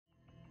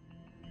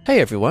Hey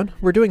everyone,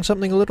 we're doing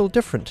something a little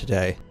different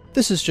today.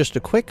 This is just a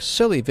quick,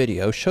 silly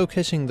video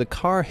showcasing the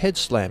car head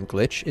slam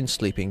glitch in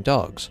Sleeping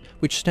Dogs,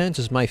 which stands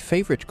as my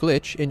favorite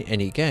glitch in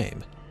any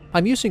game.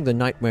 I'm using the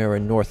Nightmare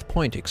in North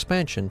Point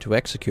expansion to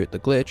execute the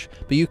glitch,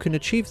 but you can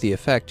achieve the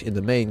effect in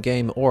the main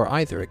game or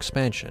either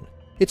expansion.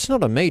 It's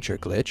not a major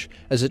glitch,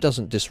 as it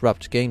doesn't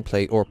disrupt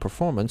gameplay or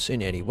performance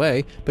in any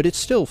way, but it's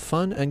still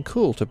fun and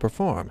cool to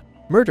perform.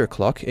 Murder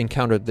Clock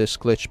encountered this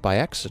glitch by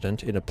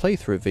accident in a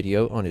playthrough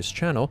video on his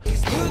channel.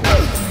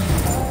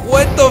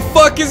 What the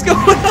fuck is going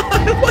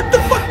on? What the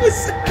fuck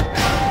was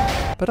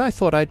that? But I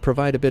thought I'd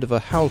provide a bit of a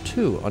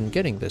how-to on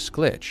getting this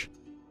glitch.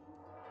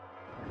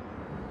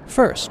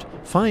 First,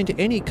 find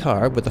any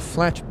car with a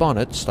flat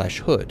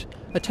bonnet/hood.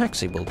 A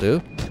taxi will do.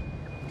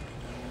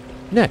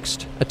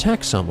 Next,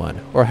 attack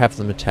someone, or have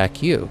them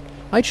attack you.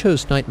 I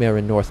chose Nightmare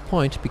in North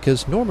Point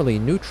because normally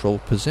neutral,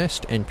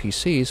 possessed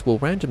NPCs will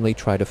randomly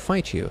try to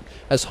fight you,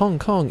 as Hong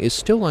Kong is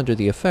still under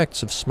the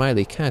effects of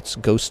Smiley Cat's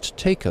ghost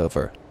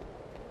takeover.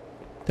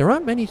 There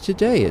aren't many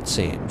today, it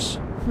seems.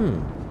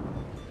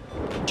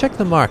 Check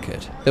the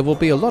market. There will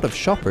be a lot of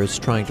shoppers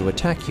trying to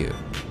attack you.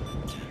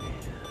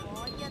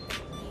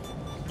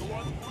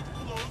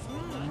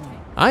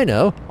 I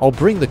know, I'll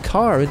bring the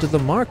car into the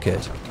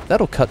market.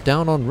 That'll cut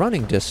down on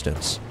running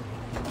distance.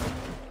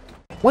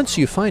 Once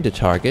you find a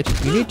target,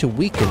 you need to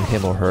weaken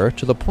him or her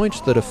to the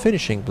point that a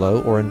finishing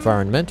blow or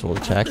environmental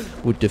attack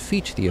would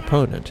defeat the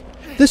opponent.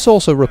 This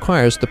also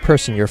requires the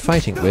person you're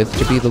fighting with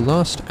to be the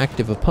last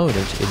active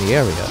opponent in the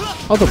area,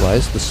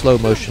 otherwise the slow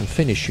motion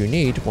finish you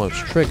need won't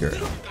trigger.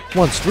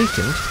 Once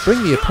weakened,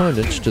 bring the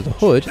opponent to the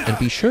hood and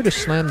be sure to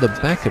slam the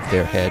back of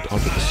their head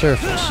onto the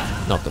surface,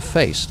 not the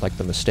face like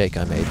the mistake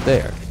I made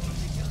there.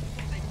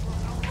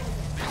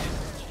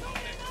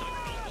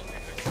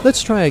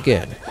 Let's try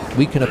again.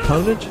 Weaken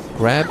opponent,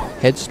 grab,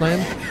 head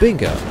slam,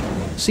 bingo!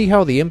 See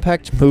how the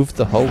impact moved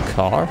the whole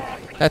car?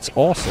 That's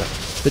awesome,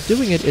 but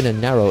doing it in a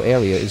narrow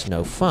area is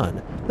no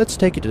fun. Let's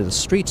take it to the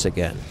streets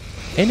again.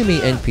 Enemy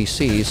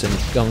NPCs and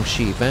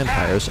Gongshi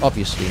vampires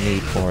obviously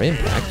need more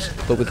impact,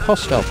 but with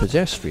hostile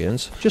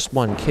pedestrians, just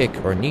one kick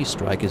or knee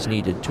strike is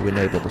needed to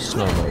enable the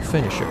slow-mo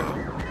finisher.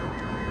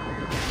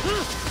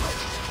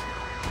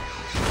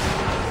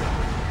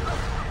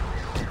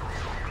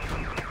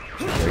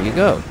 There you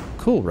go.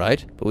 Cool,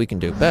 right? But we can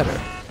do better.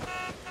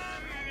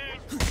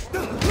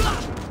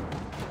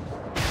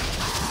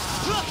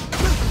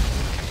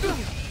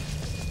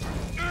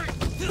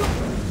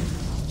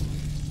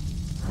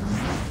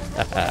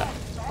 Haha,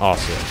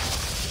 awesome.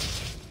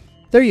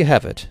 There you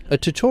have it, a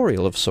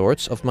tutorial of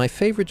sorts of my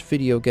favorite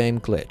video game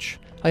glitch.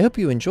 I hope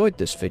you enjoyed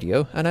this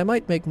video, and I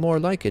might make more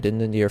like it in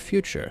the near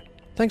future.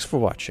 Thanks for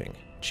watching.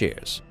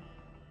 Cheers.